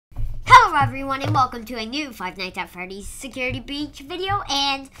Hello everyone and welcome to a new Five Nights at Freddy's Security Breach video.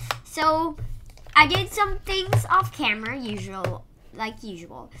 And so I did some things off camera, like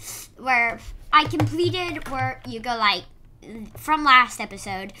usual, where I completed where you go like from last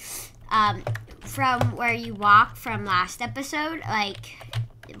episode, from where you walk from last episode, like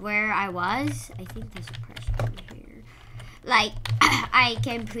where I was. I think there's a person here. Like I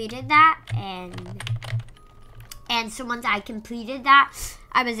completed that, and so once I completed that,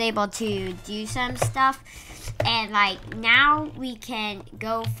 I was able to do some stuff, and like now we can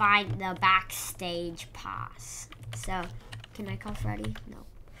go find the backstage pass. So, can I call Freddy? No.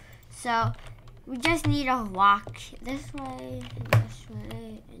 So, we just need to walk this way,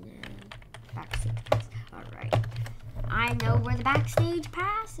 and then backstage pass. Alright. I know where the backstage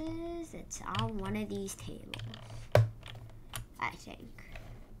pass is. It's on one of these tables, I think.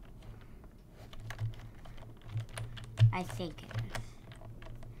 I think it is.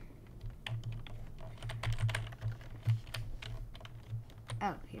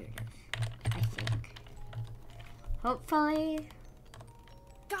 Oh, here it is. I think. Hopefully.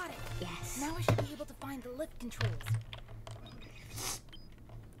 Got it. Yes. Now I should be able to find the lift controls.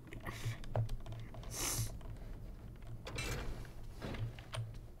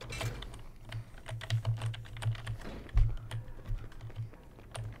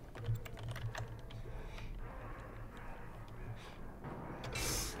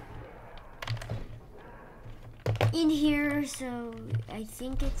 In here, so I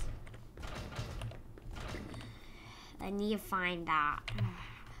think it's. I need to find that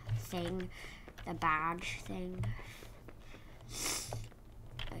thing, the badge thing.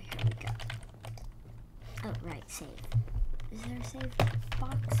 Oh, here we go. Oh, right, save. Is there a save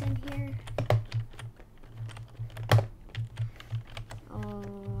box in here? Oh,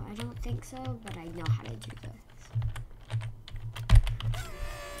 I don't think so, but I know how to do this.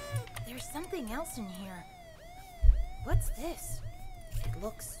 There's something else in here. What's this? It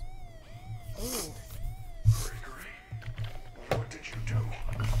looks old. Gregory, what did you do?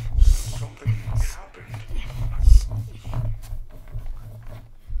 Something happened.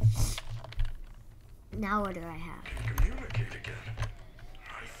 Now what do I have? Communicate again.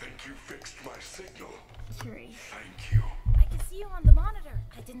 I think you fixed my signal. 3. Thank you. I can see you on the monitor.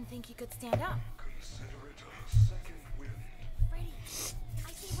 I didn't think you could stand up. Consider it a second win. Freddy,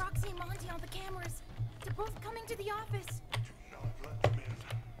 I see Roxy and Monty on the cameras. They're both coming to the office. Do not let them in.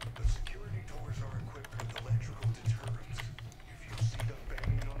 The security doors are equipped with electrical deterrents. If you see them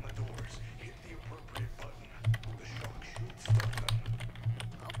banging on the doors, hit the appropriate button. The shock should stun them.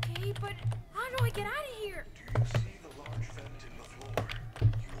 Okay, but how do I get out of here? Do you see the large vent in the floor?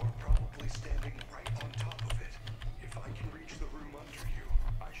 You are probably standing right on top of it. If I can reach the room under you,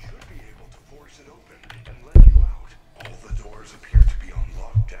 I should be able to force it open and let you out. All the doors appear to be on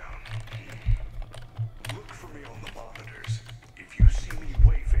lockdown. Look for me on the monitors. If you see me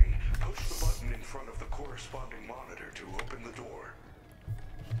waving, push the button in front of the corresponding monitor to open the door.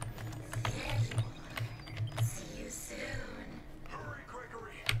 See you soon. Hurry,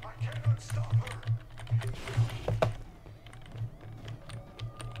 Gregory! I cannot stop her!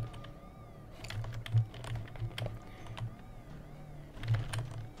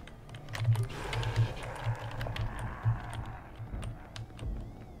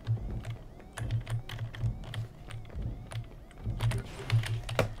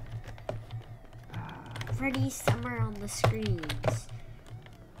 Freddy's somewhere on the screens.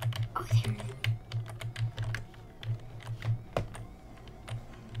 Oh, there it is.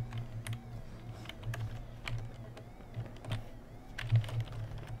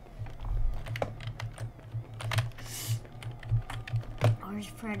 Where's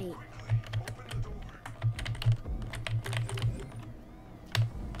Freddy? Open the door.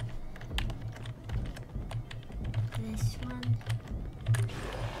 This one.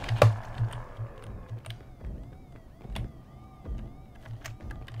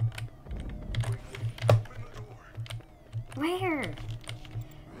 Where?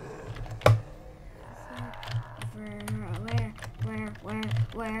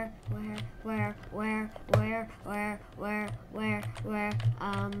 Where?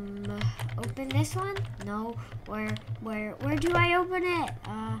 Open this one? No. Where do I open it?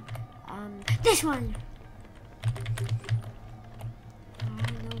 This one. No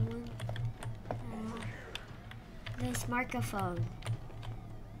one. This microphone.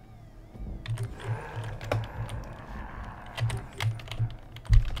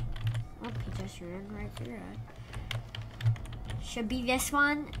 Oh, he just ran right through it. Should be this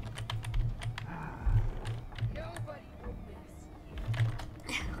one. Nobody wrote this.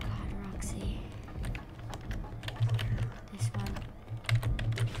 Oh God, Roxy. This one.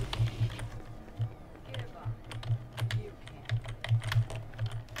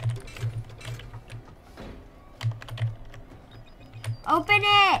 Open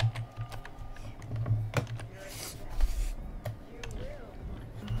it!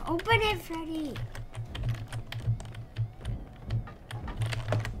 Open it, Freddy!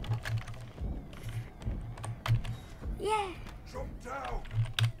 Yeah! Jump down!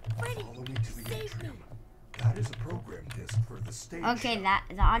 Freddy, Follow me to the save atrium. me. That is a program disc for the stage. Okay,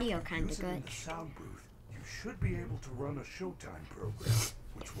 show. the audio kind of Use it in good. the sound booth. You should be able to run a Showtime program,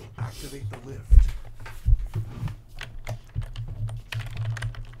 which will activate the lift.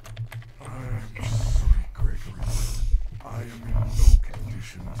 I'm sorry, Gregory. I am in no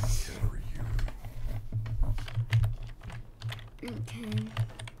condition to carry you. Okay.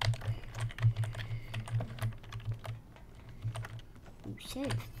 Oh,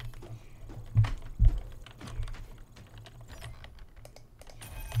 shit.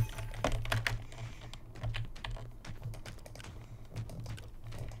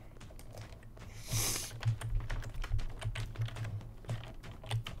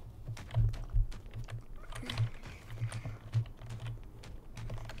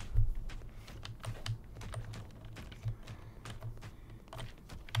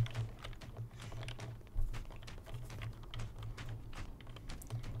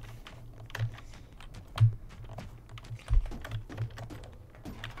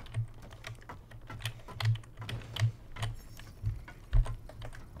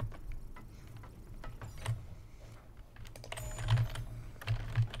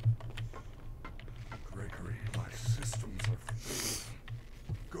 Gregory, my systems are failing.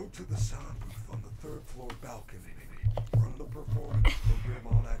 Go to the sound booth on the 3rd floor balcony. Run the performance program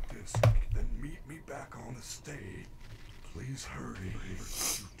on that disc, then meet me back on the stage. Please hurry.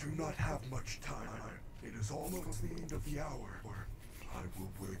 You do not have much time. It is almost the end of the hour. I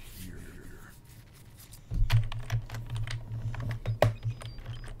will wait here.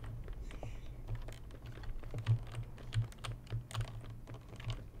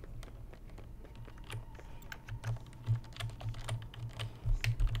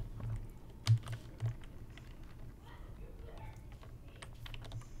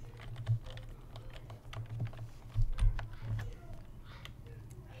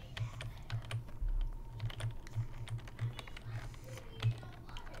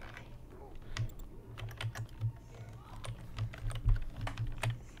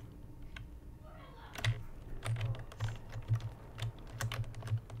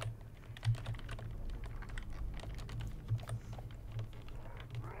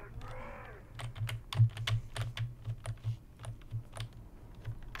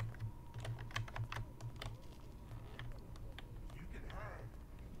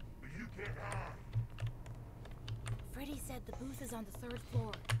 Freddy said the booth is on the 3rd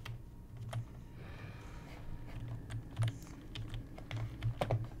floor.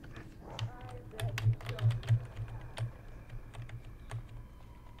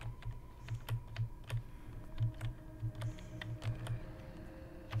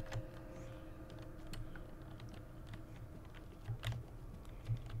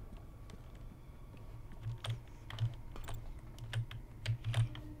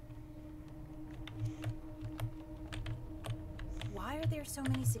 Why are there so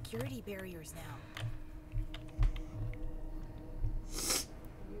many security barriers now?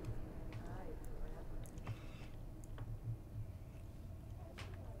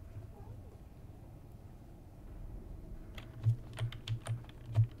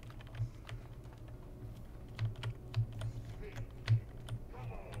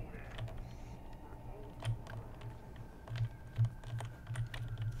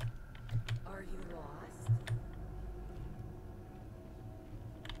 Are you lost?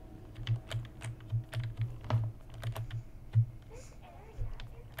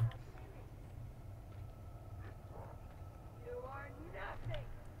 You are nothing.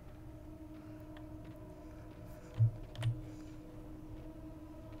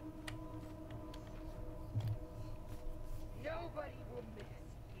 Nobody will miss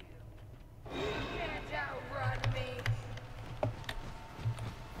you. You can't outrun me.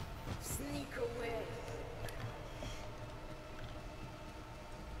 Sneak away.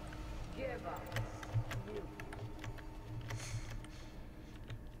 Give up. You.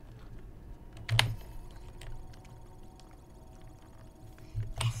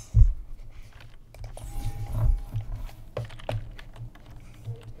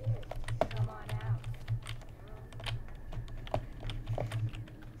 Come on out.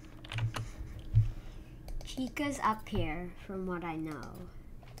 Chica's up here, from what I know.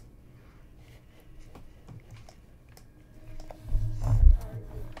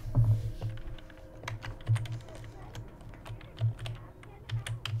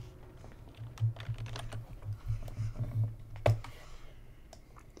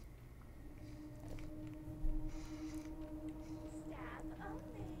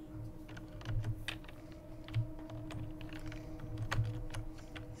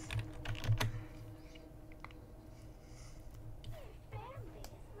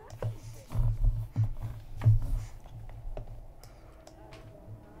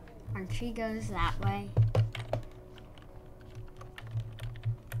 Country goes that way.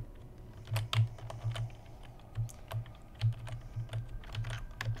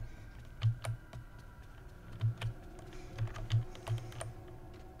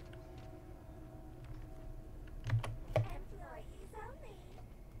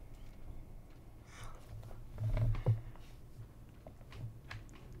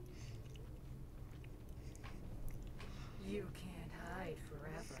 You can't hide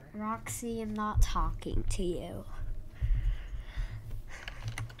forever. Roxy, I'm not talking to you.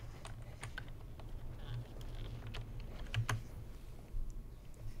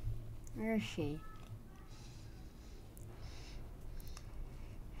 Where is she?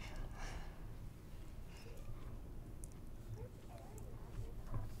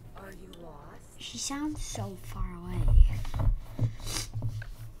 Are you lost? She sounds so far away.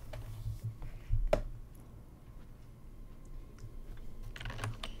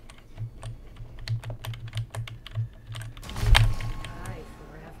 Hide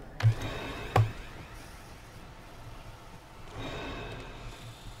forever.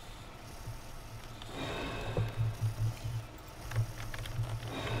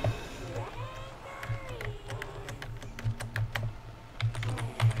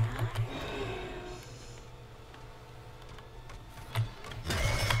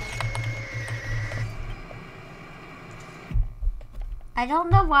 I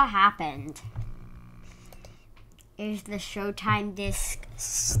don't know what happened. Is the Showtime disc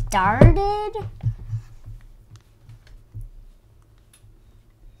started? I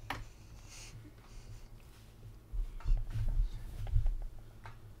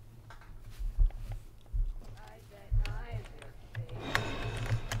bet I'm your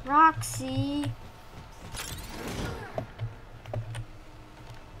fate. Roxy.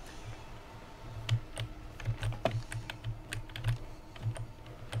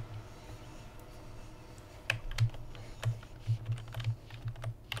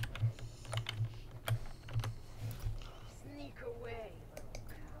 Sneak away,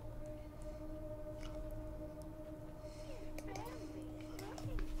 little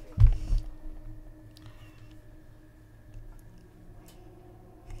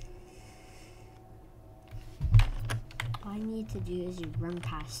All I need to do is run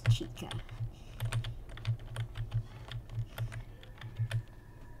past Chica.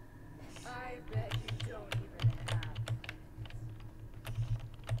 I bet you don't even have.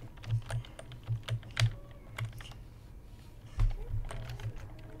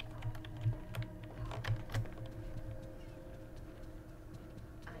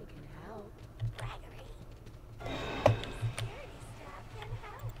 I can help.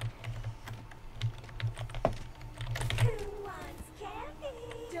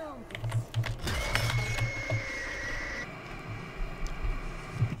 Don't be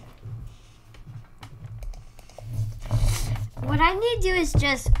What I need to do is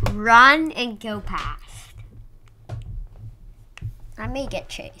just run and go past. I may get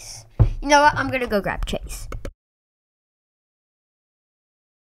Chase. You know what? I'm gonna go grab Chase.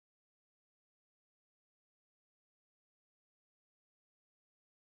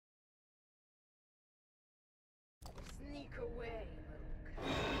 sneak away,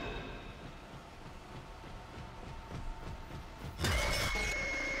 little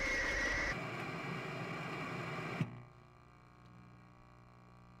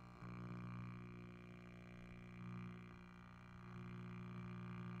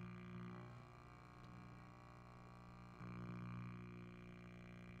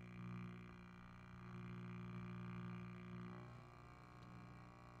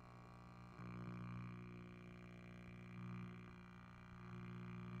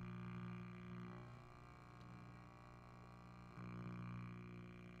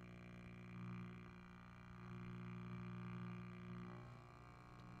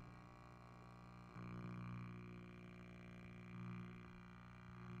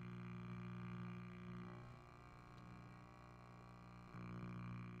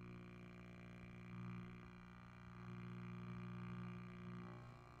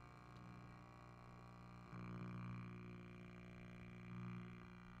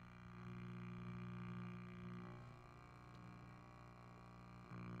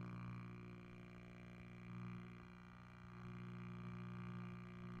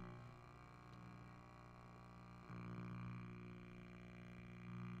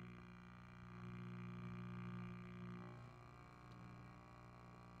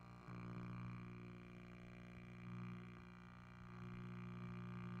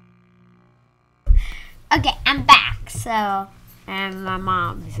Okay, I'm back. So, and my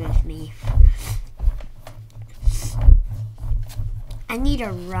mom's with me. I need to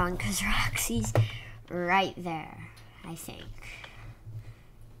run because Roxy's right there, I think.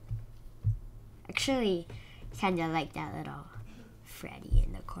 Actually, kind of like that little Freddy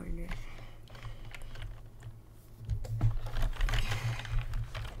in the corner.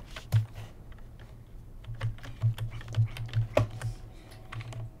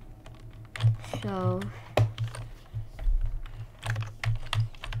 So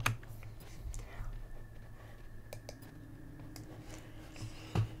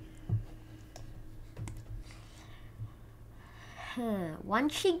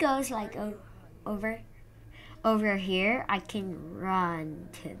once she goes like over here, I can run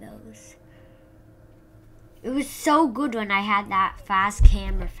to those. It was so good when I had that fast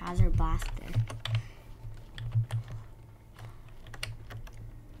camera, faster blaster.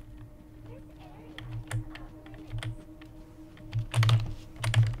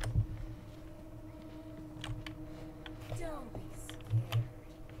 Don't be scared.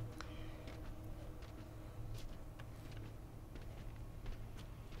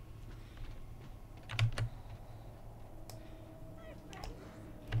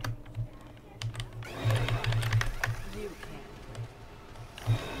 You can.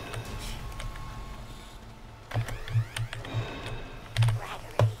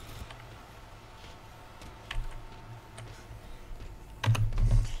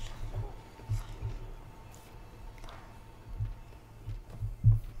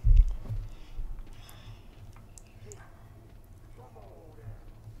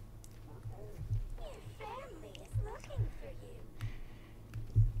 Your family is looking for you.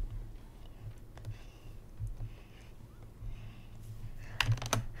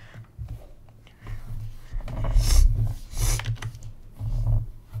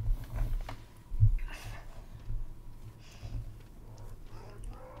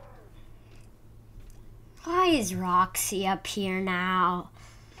 Why is Roxy up here now?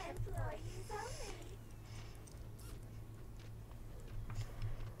 Employees only.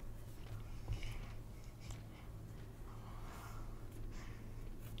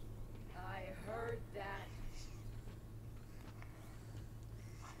 I heard that.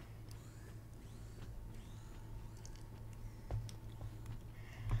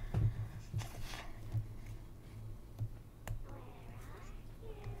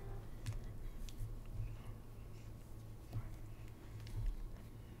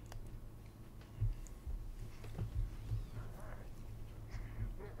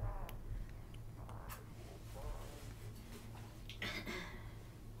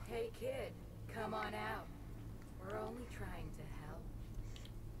 Hey kid, come on out. We're only trying to help.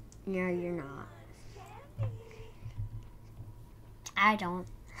 No, you're not. I don't.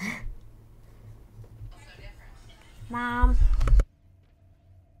 Mom.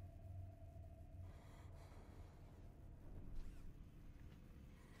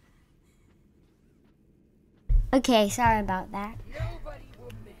 Okay, sorry about that. Nobody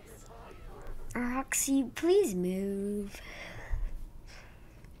will miss you. Roxy, please move.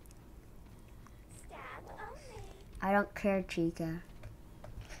 Stab only. I don't care, Chica.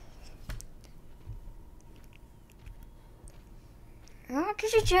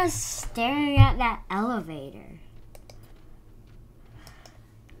 Roxy's just staring at that elevator.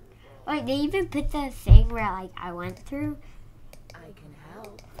 Wait, they even put the thing where like I went through? I can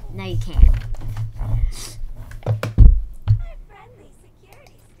help. No, you can't. Our friendly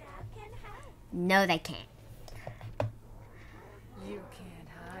security staff can help. No, they can't. You can't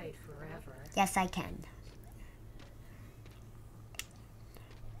hide forever. Yes, I can.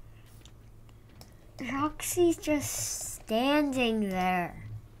 Roxy's just standing there.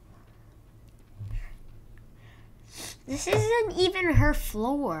 This isn't even her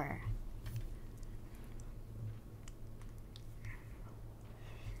floor.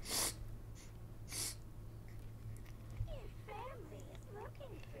 Your family is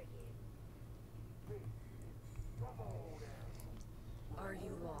looking for you. Are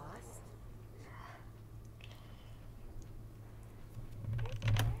you lost?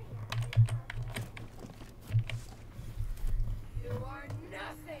 You are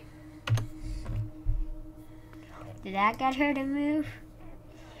nothing. Did that get her to move?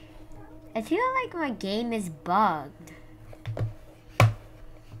 I feel like my game is bugged.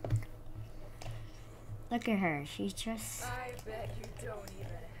 Look at her. She's just... I bet you don't even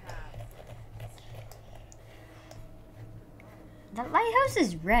have. That lighthouse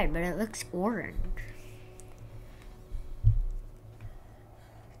is red, but it looks orange.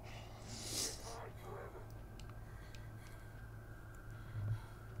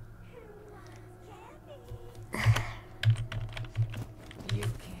 You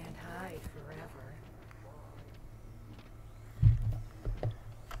can't hide forever.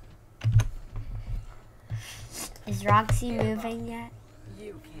 Is Roxy moving yet?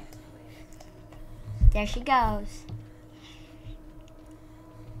 You can't win. There she goes.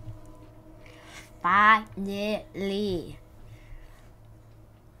 Finally.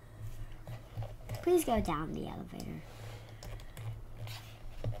 Please go down the elevator.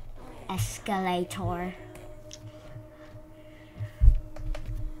 Escalator.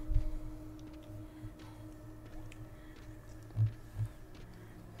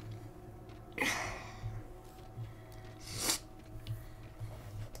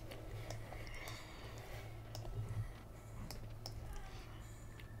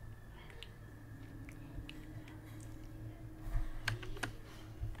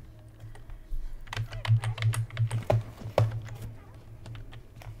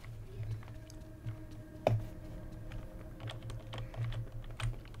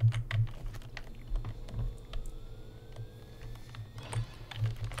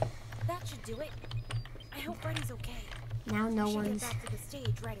 That should do it. I hope Freddy's okay. Now no We should one's... get back to the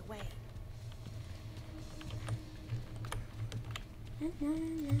stage right away.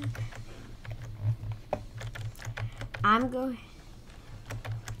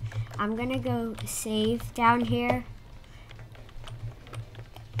 I'm gonna go save down here.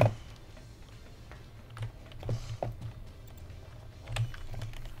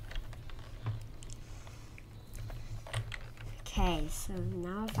 Okay, so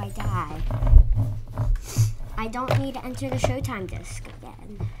now if I die, I don't need to enter the Showtime disc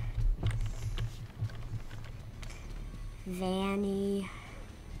again. Vanny.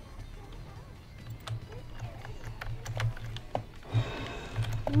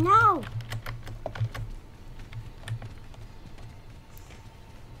 No!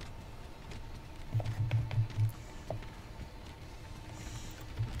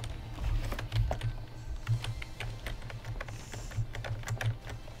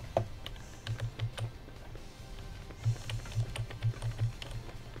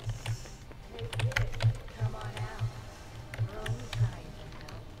 Hey kid, come on out. We're only trying to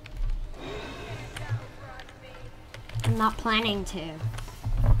help. You can't outrun me. I'm not planning to.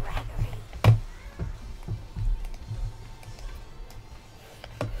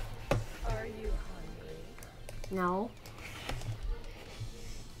 Are you hungry? No.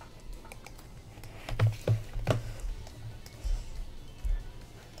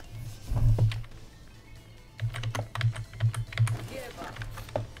 Give up.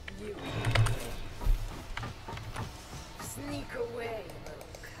 You can't win. Sneak away, little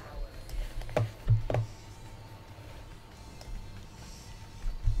coward.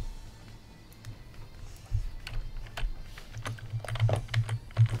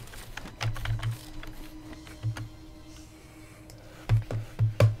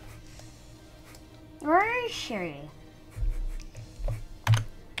 Where is she?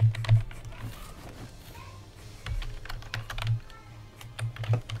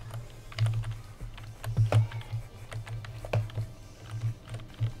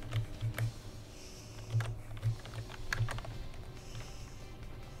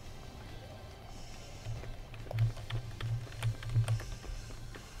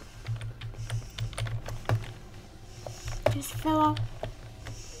 Just fill up.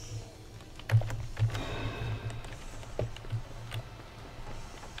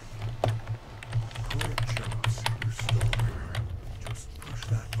 Good job, Superstar. Just push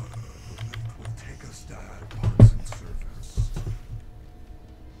that button. The lift will take us down to parts and service.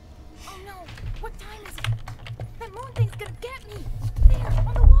 Oh no! What time is it? That moon thing's gonna get me! There,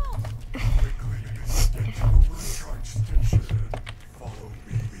 on the wall! Quickly, get to the recharge station. Follow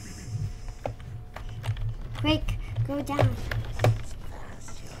me. Quick, go down.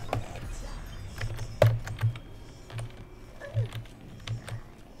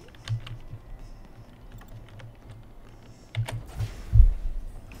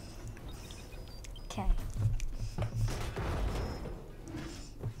 Okay.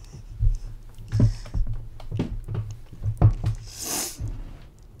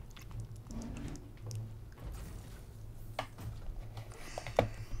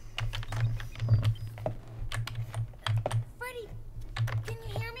 Freddy! Can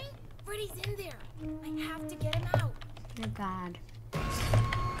you hear me? Freddy's in there. I have to get him out. Oh God.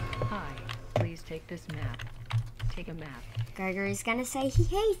 Hi, please take this map. Take a map. Gregory's gonna say he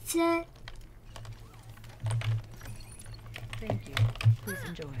hates it. Thank you. Please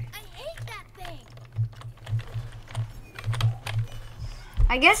enjoy. I hate that thing!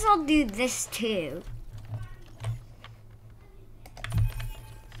 I guess I'll do this too.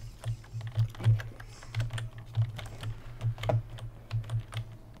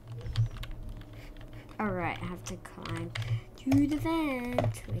 Alright, I have to climb to the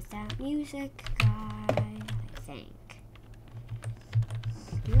vent with that music guy, I think.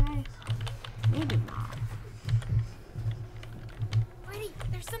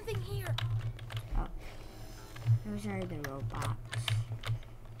 There's something here. Oh. Those are the robots.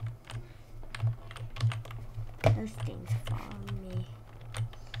 Those things follow me.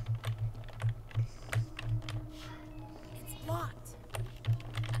 It's locked.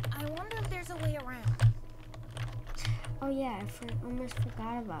 I wonder if there's a way around. Oh yeah, I almost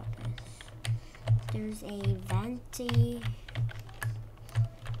forgot about this. There's a venti.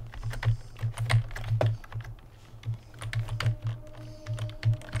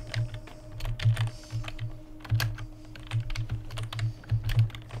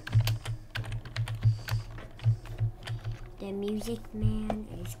 The music man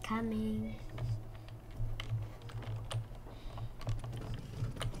is coming.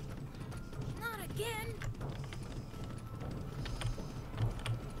 Not again.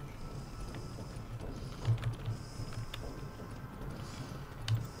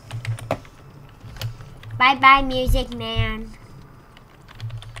 Bye bye, music man.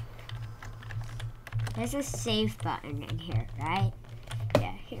 There's a save button in here, right?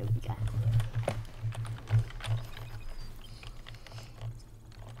 Yeah, here we go.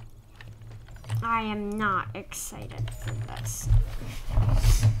 I am not excited for this.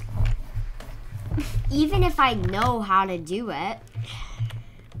 Even if I know how to do it.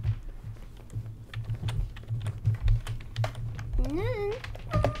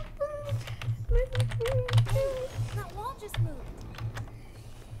 That wall just moved.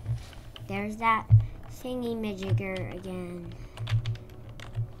 There's that thingy majigger again.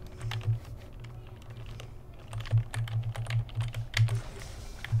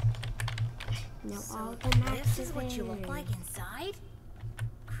 No, So all the maps this is what you look like inside?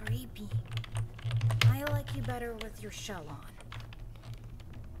 Creepy. I like you better with your shell on.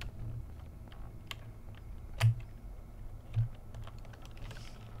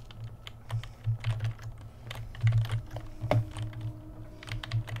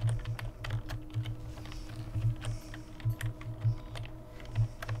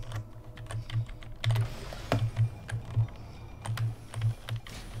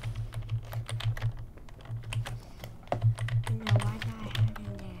 No, why did I have it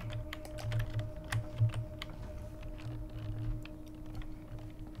in there?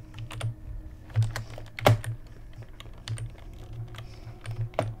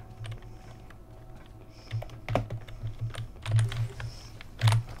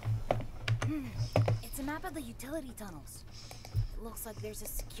 It's a map of the utility tunnels. It looks like there's a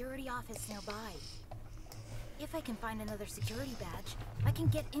security office nearby. If I can find another security badge, I can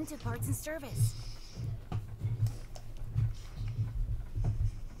get into parts and service.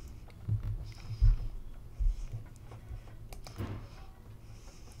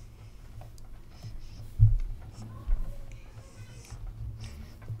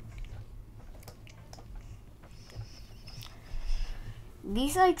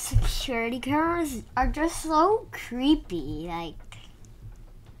 These like security cameras are just so creepy. Like,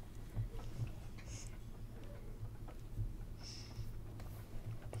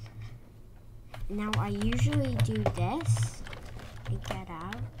 now I usually do this. I get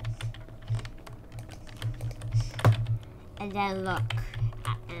out. And then look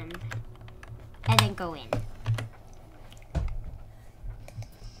at them. And then go in.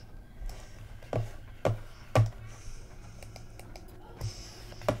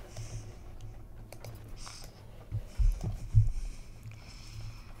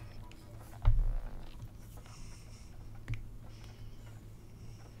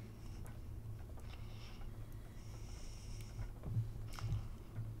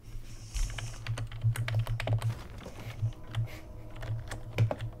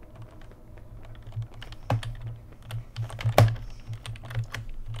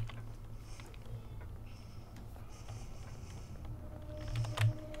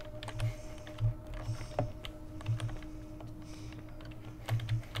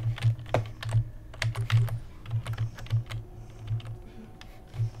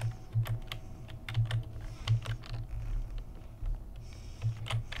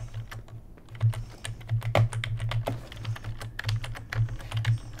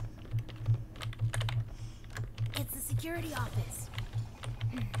 It's the security office.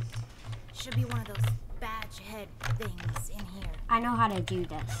 Should be one of those badge head things in here. I know how to do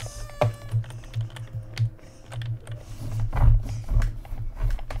this.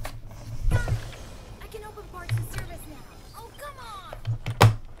 Got it! I can open parts and service now. Oh, come on!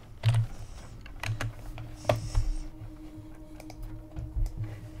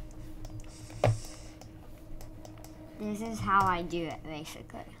 This is how I do it,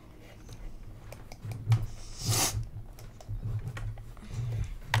 basically.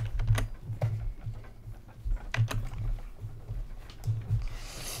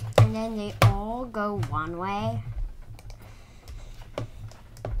 And then they all go one way.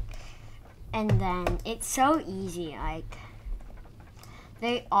 And then it's so easy, like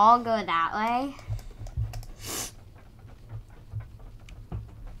they all go that way.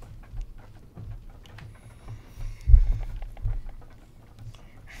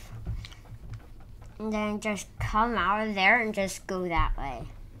 And then just come out of there and just go that way.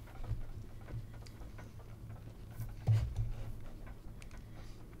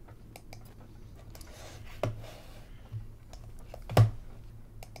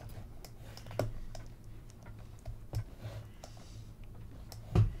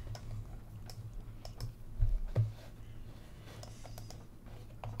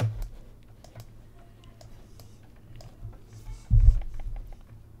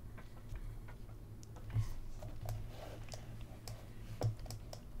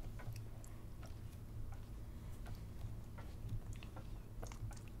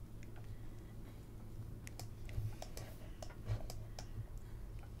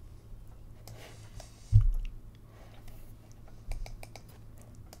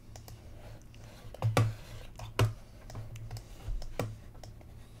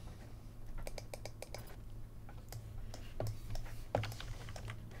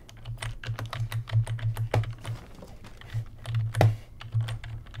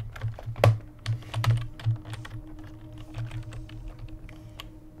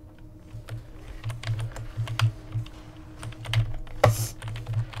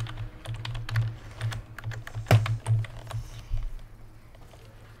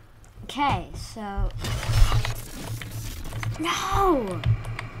 Okay, so no!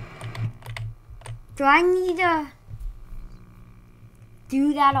 Do I need to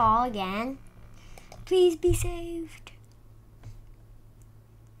do that all again? Please be saved.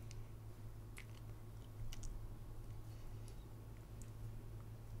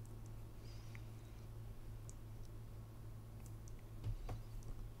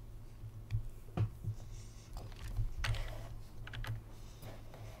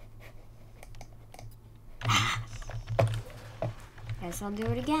 Guess I'll do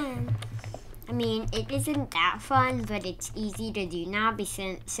it again. I mean, it isn't that fun, but it's easy to do now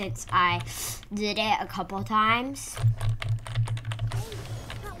since I did it a couple times. Hey,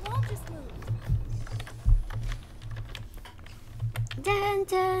 that wall just moved. Dun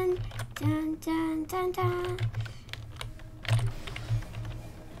dun dun dun dun dun.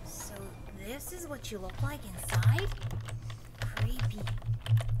 So this is what you look like inside? Creepy.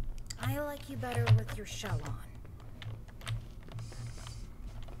 I like you better with your shell on.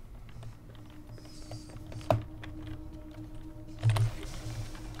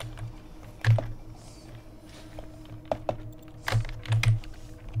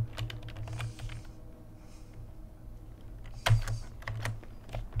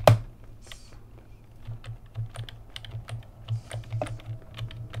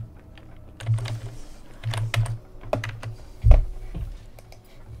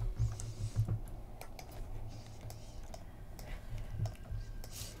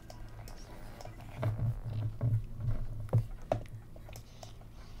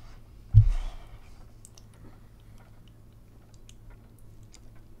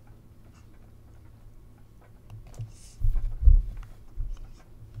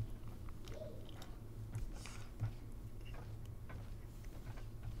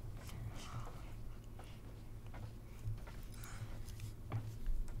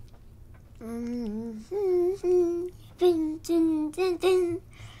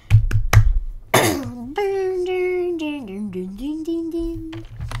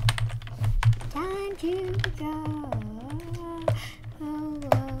 Time to go. Oh, oh,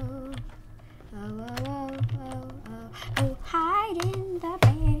 oh, oh, oh, oh, oh, hide in the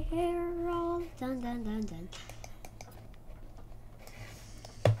barrel. Dun, dun, dun, dun.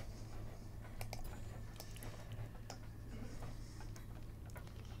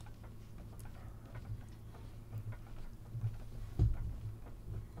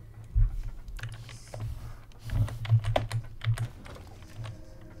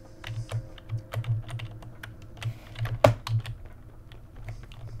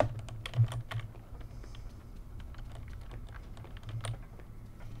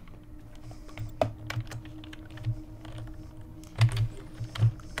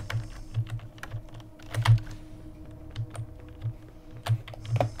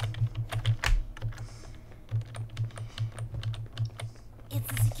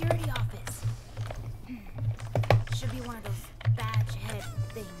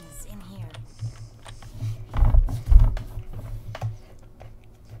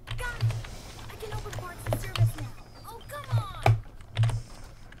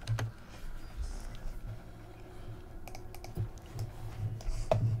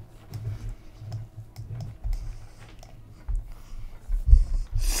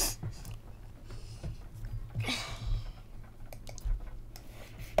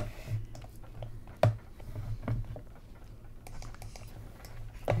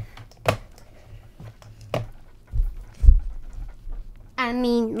 I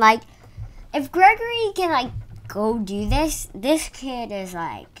mean, like, if Gregory can, like, go do this, this kid is,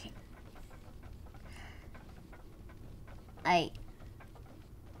 like,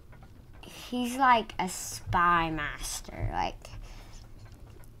 he's like a spy master. Like,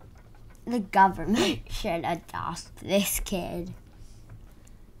 the government should adopt this kid.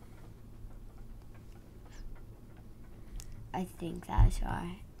 I think that's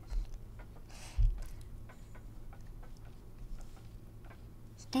why.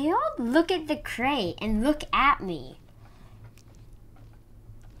 They all look at the crate and look at me.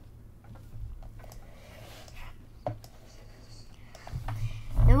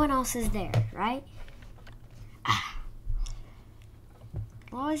 No one else is there, right?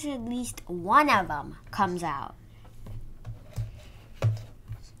 Well, at least one of them comes out.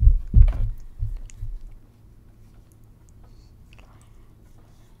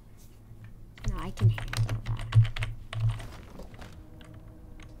 No, I can handle that.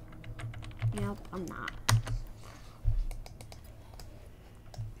 Nope, I'm not.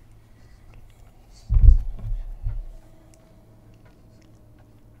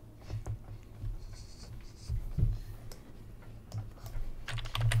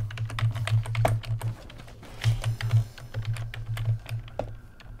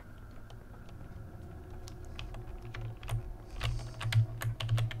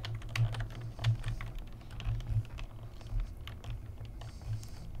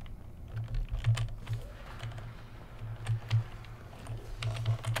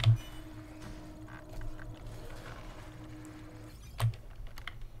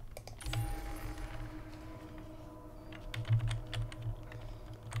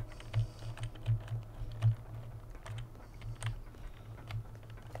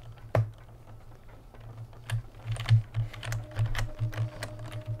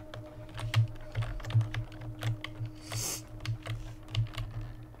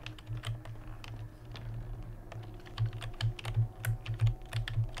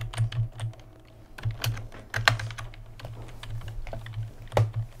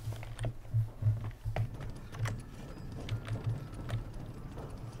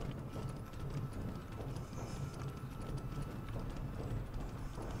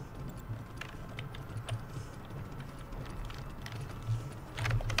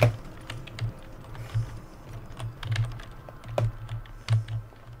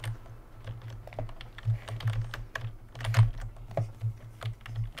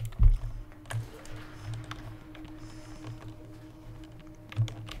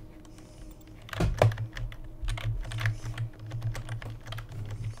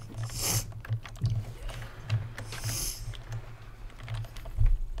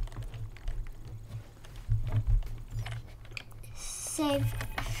 Save.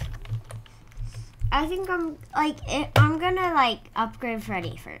 I think I'm gonna like upgrade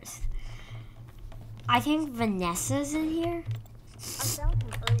Freddy first. I think Vanessa's in here. I found him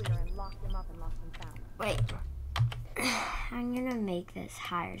earlier and locked him up and lost him found. Wait. I'm gonna make this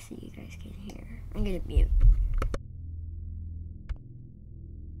higher so you guys can hear. I'm gonna mute.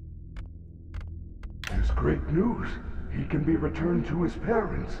 There's great news. He can be returned to his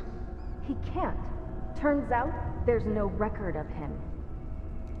parents. He can't. Turns out there's no record of him.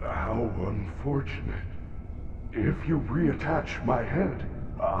 How unfortunate. If you reattach my head,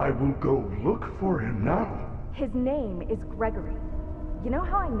 I will go look for him now. His name is Gregory. You know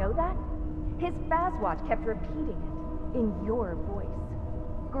how I know that? His Fazwatch kept repeating it in your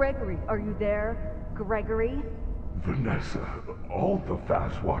voice. Gregory, are you there? Gregory? Vanessa, all the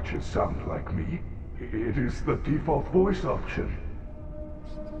Fazwatches sound like me. It is the default voice option.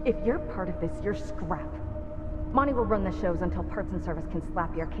 If you're part of this, you're scrap. Monty will run the shows until Parts and Service can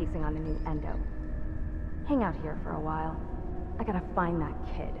slap your casing on a new endo. Hang out here for a while. I gotta find that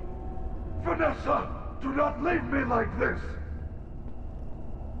kid. Vanessa, do not leave me like this!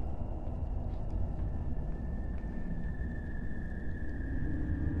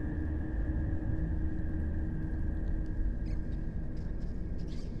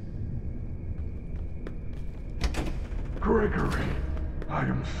 Gregory, I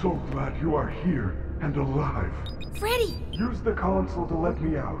am so glad you are here and alive. Freddy! Use the console to let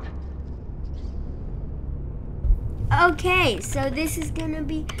me out. Okay, so this is gonna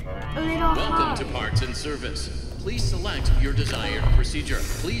be a little hard. Welcome to Parts and Service. Please select your desired procedure.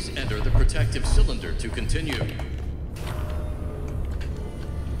 Please enter the protective cylinder to continue.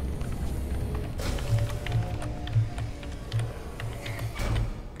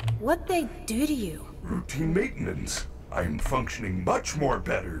 What'd they do to you? Routine maintenance. I am functioning much more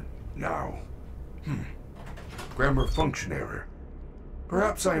better now. Grammar function error.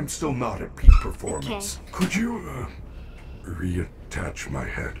 Perhaps I am still not at peak performance. Okay. Could you, attach my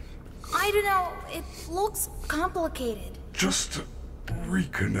head? I don't know. It looks complicated. Just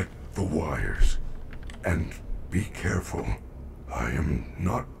reconnect the wires. And be careful. I am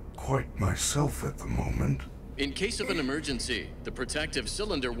not quite myself at the moment. In case of an emergency, the protective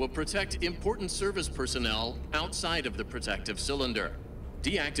cylinder will protect important service personnel outside of the protective cylinder.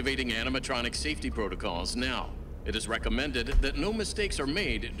 Deactivating animatronic safety protocols now. It is recommended that no mistakes are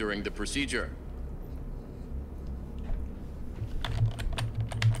made during the procedure.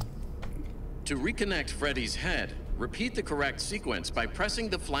 To reconnect Freddy's head, repeat the correct sequence by pressing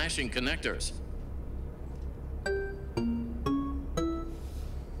the flashing connectors.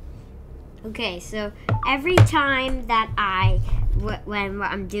 Okay, so every time that when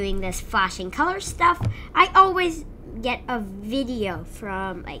I'm doing this flashing color stuff, I always get a video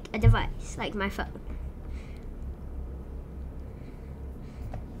from like a device, like my phone.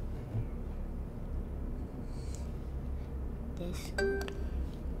 This one.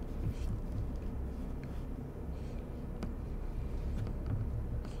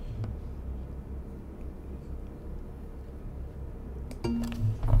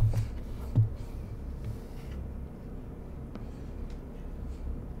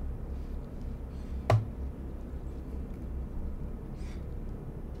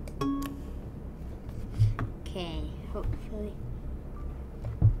 Okay, hopefully.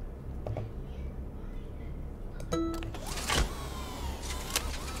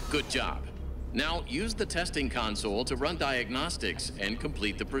 Good job. Now use the testing console to run diagnostics and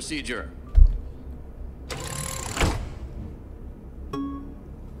complete the procedure.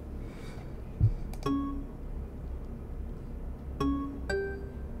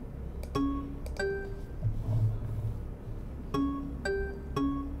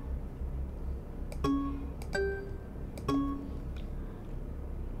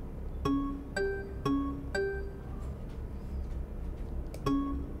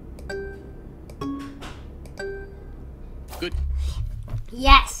 Good.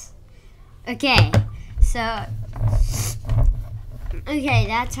 Yes. Okay. So. Okay,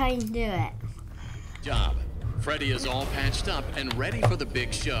 that's how you do it. Job. Freddy is all patched up and ready for the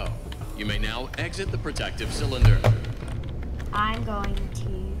big show. You may now exit the protective cylinder. I'm going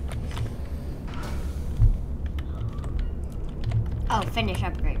to. finish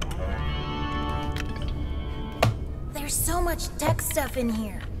upgrade. There's so much tech stuff in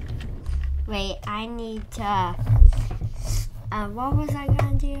here. Wait, I need to. What was I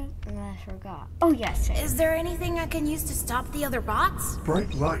gonna do? I forgot. Oh, yes. Is there anything I can use to stop the other bots?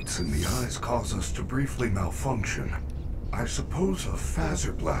 Bright lights in the eyes cause us to briefly malfunction. I suppose a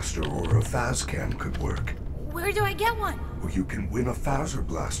phaser blaster or a phascam could work. Where do I get one? Or you can win a phaser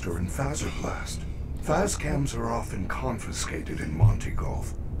blaster in Phaser Blast. Phascams are often confiscated in Monte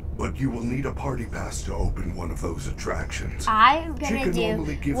Golf, but you will need a party pass to open one of those attractions. I'm gonna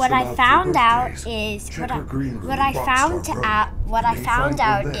do what I found out is when I found out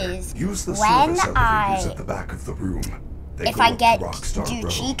is when at the back of the room. if I get do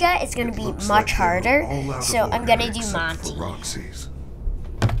Chica, it's gonna be much harder. So I'm gonna do Monty. Okay,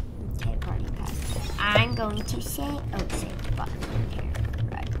 party pass. I'm going to save the button here.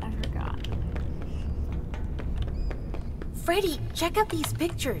 Right, I forgot. Freddy, check out these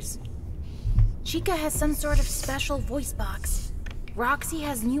pictures. Chica has some sort of special voice box. Roxy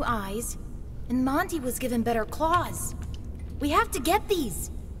has new eyes. And Monty was given better claws. We have to get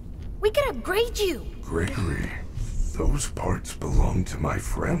these. We can upgrade you. Gregory, those parts belong to my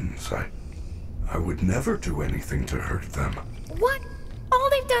friends. I would never do anything to hurt them. What? All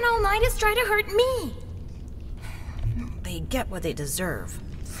they've done all night is try to hurt me. They get what they deserve.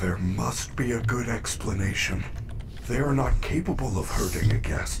 There must be a good explanation. They are not capable of hurting a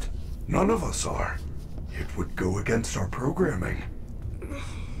guest. None of us are. It would go against our programming.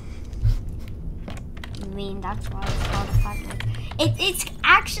 I mean, that's why it's called a Five Nights. It's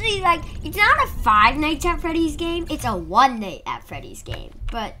actually like, it's not a Five Nights at Freddy's game. It's a One Night at Freddy's game.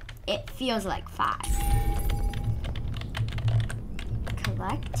 But it feels like 5.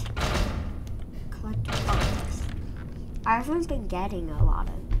 Collect box. I haven't been getting a lot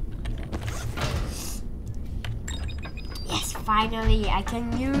of. Yes, finally, I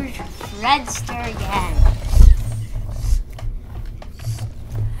can use Fredster again.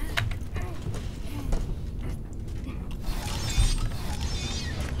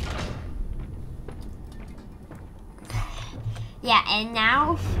 Yeah, and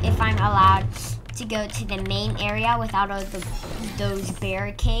now, if I'm allowed to go to the main area without all those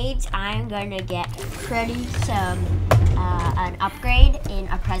barricades, I'm gonna get Freddy an upgrade in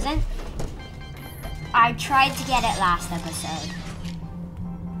a present. I tried to get it last episode.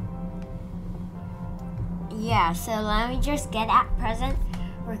 Yeah, so let me just get at present.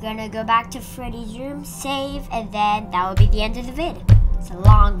 We're gonna go back to Freddy's room, save, and then that will be the end of the vid. It's a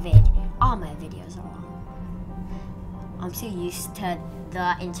long vid. All my videos are long. I'm so used to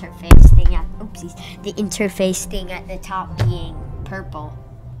the interface thing at the interface thing at the top being purple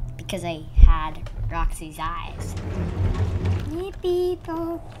because I had Roxy's eyes. Yippee!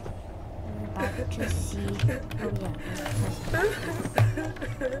 We're about to see. Oh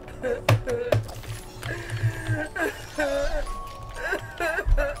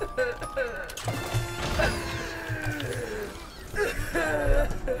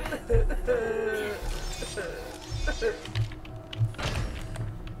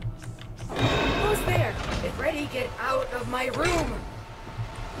Who's there? Freddy, get out of my room!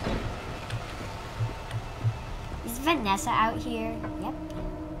 Is Vanessa out here? Yep.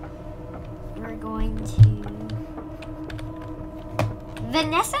 We're going to...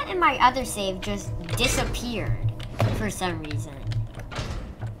 Vanessa and my other save just disappeared for some reason.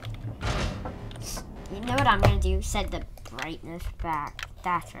 You know what I'm gonna do? Set the brightness back.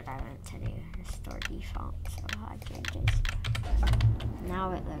 That's what I meant to do. Restore default. So I can just...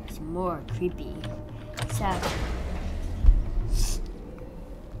 Now it looks more creepy. So...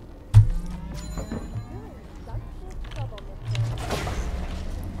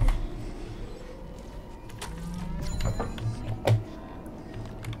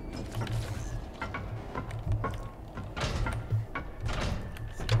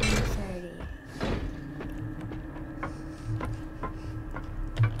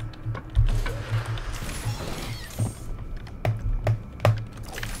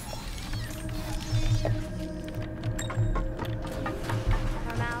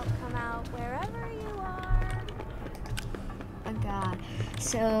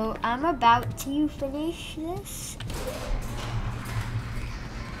 So I'm about to finish this.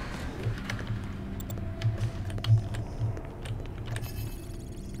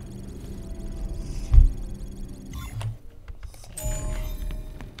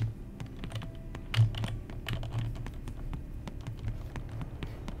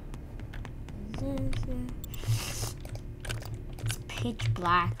 It's pitch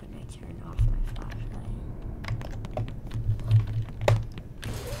black when I turn off my flashlight.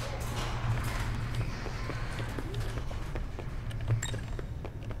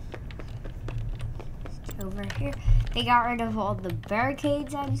 Over here, they got rid of all the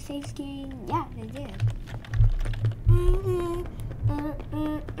barricades I was thinking. Yeah, they did.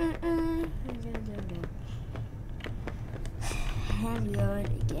 I'm going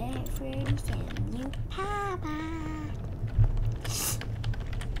to get Freddy some new papa.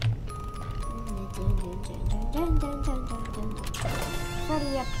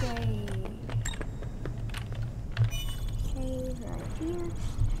 Freddy upgrade. Save right here.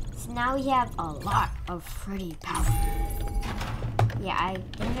 So now we have a lot of Freddy power. Yeah,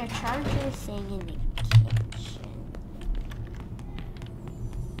 there's a charger thing in the kitchen.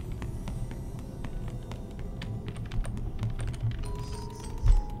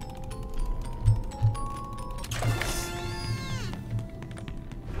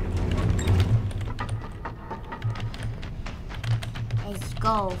 Let's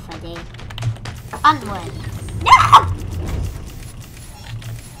go, Freddy. Onward. No!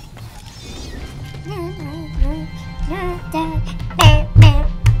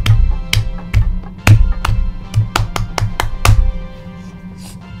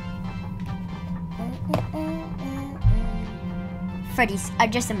 Freddy's, I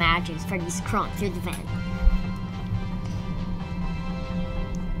just imagine Freddy's crawling through the vent.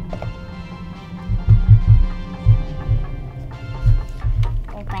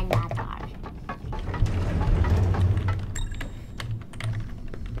 Open that door.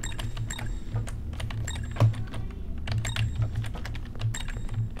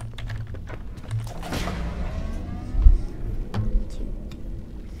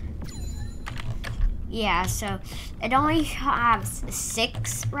 Yeah, so it only has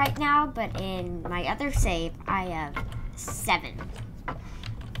 6 right now, but in my other save, I have 7.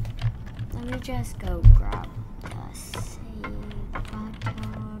 Let me just go grab the save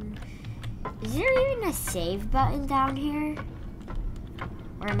button. Is there even a save button down here?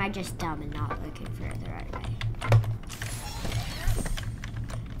 Or am I just dumb and not looking for it the right way?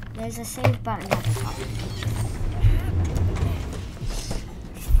 There's a save button at the top of the picture.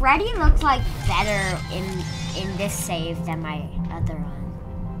 Freddy looks like better in this save than my other one.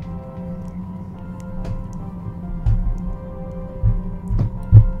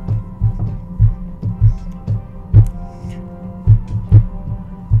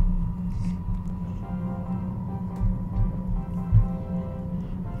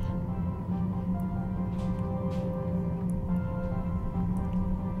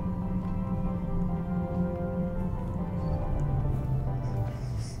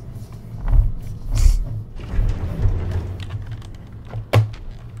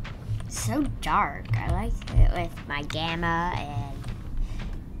 so dark. I like it with my gamma and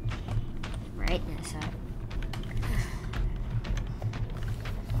brightness up.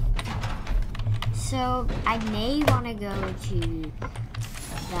 So I may want to go to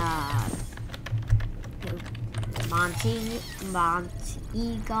the Monty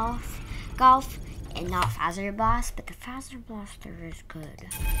golf and not Phaser Blast, but the Phaser Blaster is good.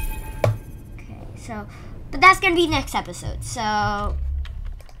 Okay, so, but that's gonna be next episode. So,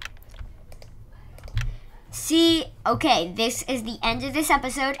 okay, this is the end of this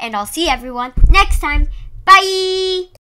episode, and I'll see everyone next time. Bye!